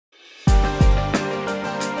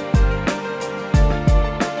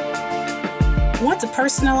Want to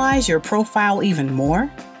personalize your profile even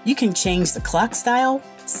more? You can change the clock style,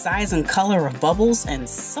 size and color of bubbles, and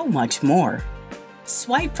so much more.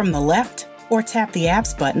 Swipe from the left or tap the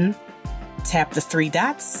Apps button. Tap the three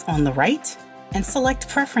dots on the right and select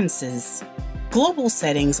Preferences. Global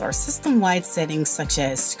settings are system-wide settings such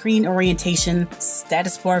as screen orientation,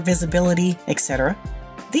 status bar visibility, etc.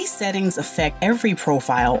 These settings affect every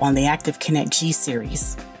profile on the ActivConnect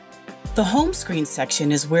G-Series. The home screen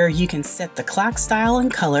section is where you can set the clock style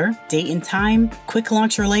and color, date and time, quick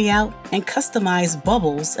launcher layout, and customize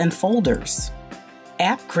bubbles and folders.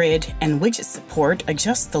 App Grid and Widget support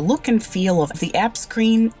adjust the look and feel of the app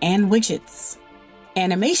screen and widgets.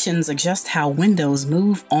 Animations adjust how windows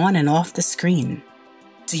move on and off the screen.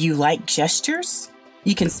 Do you like gestures?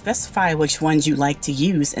 You can specify which ones you like to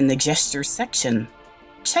use in the Gestures section.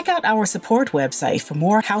 Check out our support website for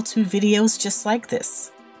more how-to videos just like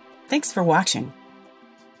this. Thanks for watching.